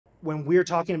when we're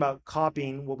talking about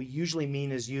copying, what we usually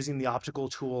mean is using the optical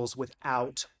tools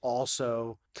without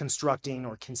also constructing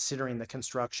or considering the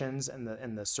constructions and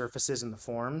the surfaces and the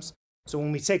forms. So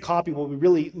when we say copy, what we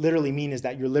really literally mean is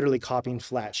that you're literally copying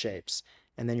flat shapes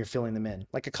and then you're filling them in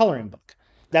like a coloring book.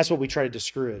 That's what we try to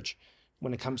discourage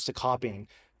when it comes to copying.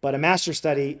 But a master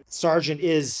study, Sargent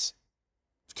is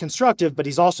constructive, but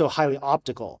he's also highly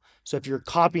optical. So if you're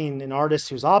copying an artist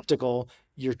who's optical,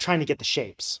 you're trying to get the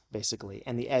shapes basically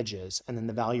and the edges and then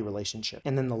the value relationship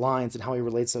and then the lines and how he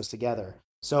relates those together.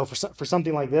 So for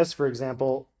something like this, for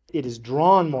example, it is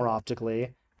drawn more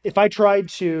optically. If I tried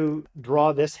to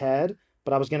draw this head,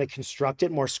 but I was going to construct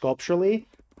it more sculpturally,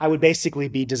 I would basically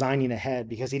be designing a head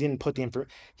because he didn't put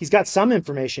he's got some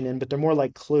information in, but they're more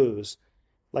like clues.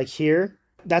 Like here,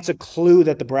 that's a clue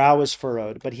that the brow is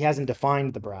furrowed, but he hasn't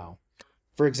defined the brow.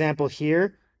 For example,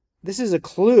 here, this is a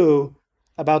clue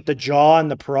about the jaw and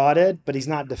the parotid, but he's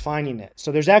not defining it.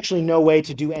 So there's actually no way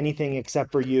to do anything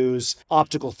except for use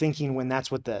optical thinking when that's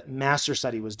what the master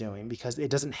study was doing, because it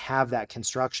doesn't have that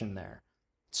construction there.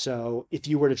 So if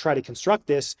you were to try to construct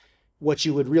this, what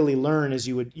you would really learn is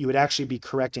you would actually be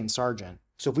correcting Sargent.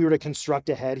 So if we were to construct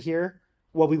a head here,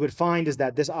 what we would find is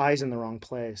that this eye's in the wrong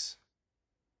place.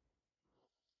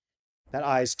 That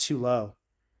eye's too low.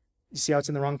 You see how it's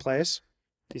in the wrong place?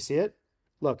 Do you see it?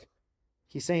 Look,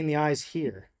 he's saying the eye's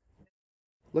here.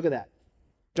 Look at that.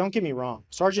 Don't get me wrong.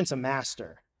 Sargent's a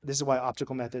master. This is why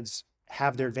optical methods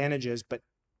have their advantages, but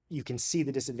you can see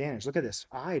the disadvantage. Look at this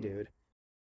eye, dude.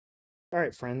 All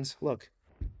right, friends, look.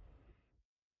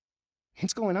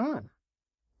 What's going on?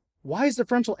 Why is the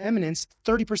frontal eminence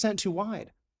 30% too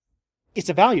wide? It's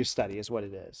a value study is what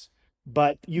it is.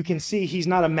 But you can see he's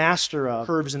not a master of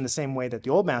curves in the same way that the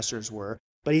old masters were,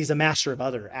 but he's a master of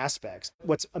other aspects.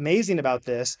 What's amazing about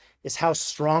this is how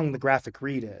strong the graphic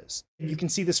read is. You can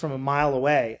see this from a mile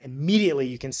away. Immediately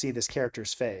you can see this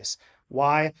character's face.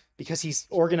 Why? Because he's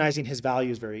organizing his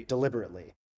values very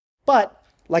deliberately. But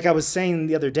like I was saying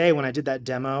the other day when I did that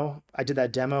demo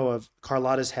of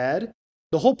Carlotta's head,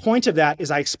 the whole point of that is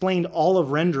I explained all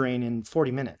of rendering in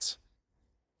 40 minutes.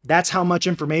 That's how much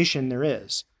information there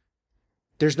is.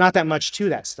 There's not that much to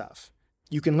that stuff.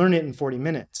 You can learn it in 40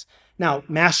 minutes. Now,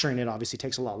 mastering it obviously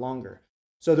takes a lot longer.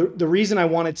 So the reason I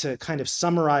wanted to kind of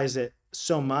summarize it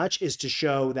so much is to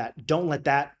show that don't let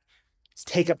that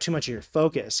take up too much of your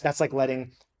focus. That's like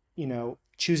letting,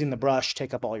 choosing the brush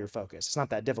take up all your focus. It's not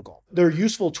that difficult. They're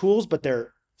useful tools, but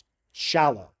they're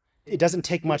shallow. It doesn't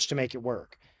take much to make it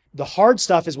work. The hard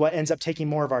stuff is what ends up taking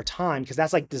more of our time because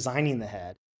that's like designing the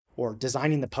head or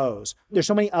designing the pose. There's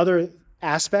so many other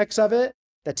aspects of it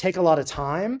that take a lot of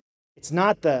time. It's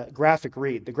not the graphic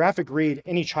read. The graphic read,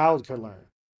 any child could learn.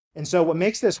 And so what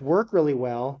makes this work really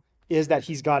well is that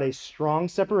he's got a strong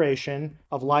separation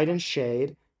of light and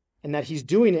shade, and that he's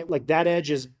doing it like that edge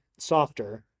is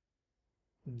softer.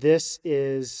 This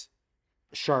is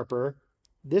sharper.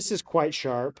 This is quite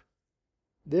sharp.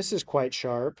 This is quite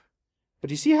sharp.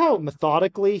 But you see how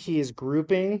methodically he is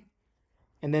grouping?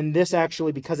 And then this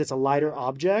actually, because it's a lighter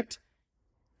object,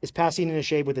 is passing in a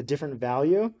shade with a different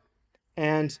value.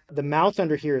 And the mouth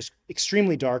under here is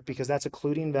extremely dark because that's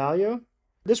occluding value.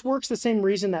 This works the same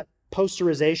reason that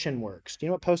posterization works. Do you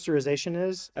know what posterization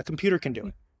is? A computer can do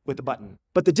it with a button.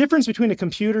 But the difference between a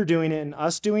computer doing it and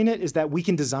us doing it is that we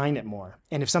can design it more.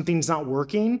 And if something's not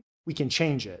working, we can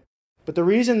change it. But the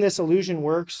reason this illusion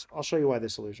works, I'll show you why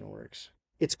this illusion works.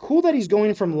 It's cool that he's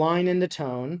going from line into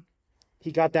tone.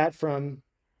 He got that from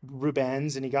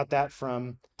Rubens and he got that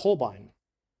from Holbein.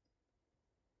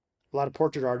 A lot of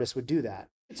portrait artists would do that.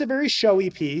 It's a very showy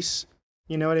piece.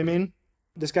 You know what I mean?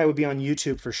 This guy would be on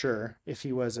YouTube for sure if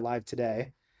he was alive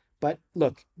today. But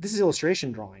look, this is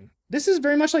illustration drawing. This is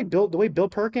very much like the way Bill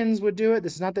Perkins would do it.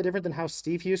 This is not that different than how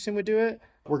Steve Houston would do it.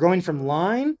 We're going from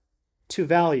line to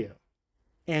value.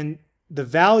 And the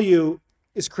value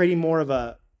is creating more of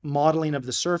a modeling of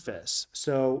the surface.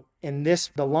 So in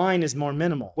this, the line is more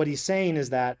minimal. What he's saying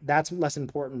is that that's less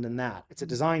important than that. It's a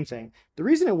design thing. The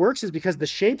reason it works is because the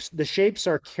shapes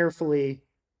are carefully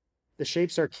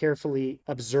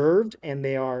observed and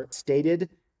they are stated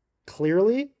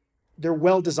clearly. They're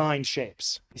well-designed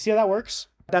shapes. You see how that works?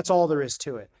 That's all there is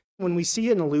to it. When we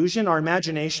see an illusion, our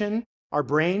imagination, our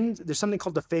brain, there's something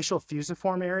called the facial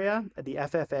fusiform area, the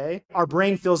FFA. Our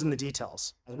brain fills in the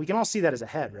details. We can all see that as a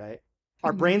head, right?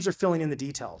 Our brains are filling in the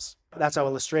details. That's how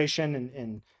illustration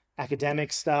and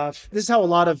academic stuff. This is how a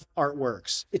lot of art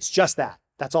works. It's just that.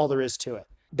 That's all there is to it.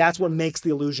 That's what makes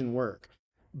the illusion work.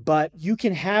 But you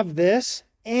can have this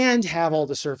and have all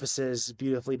the surfaces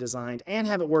beautifully designed and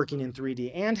have it working in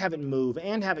 3D and have it move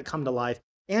and have it come to life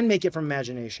and make it from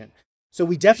imagination. So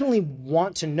we definitely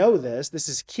want to know this. This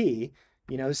is key.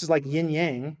 You know, this is like yin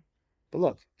yang. But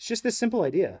look, it's just this simple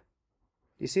idea.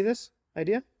 Do you see this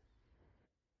idea?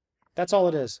 That's all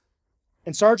it is.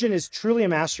 And Sargent is truly a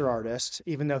master artist,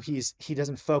 even though he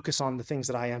doesn't focus on the things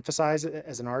that I emphasize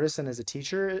as an artist and as a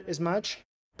teacher as much.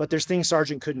 But there's things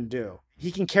Sargent couldn't do.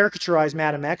 He can caricaturize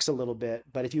Madam X a little bit,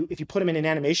 but if you put him in an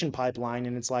animation pipeline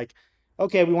and it's like,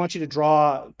 okay, we want you to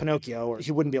draw Pinocchio, or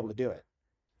he wouldn't be able to do it.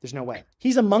 There's no way.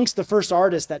 He's amongst the first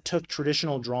artists that took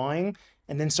traditional drawing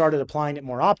and then started applying it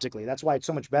more optically. That's why it's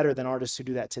so much better than artists who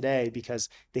do that today, because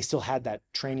they still had that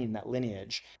training, that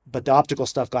lineage. But the optical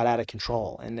stuff got out of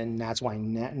control. And then that's why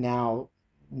now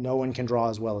no one can draw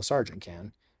as well as Sargent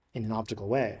can in an optical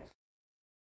way.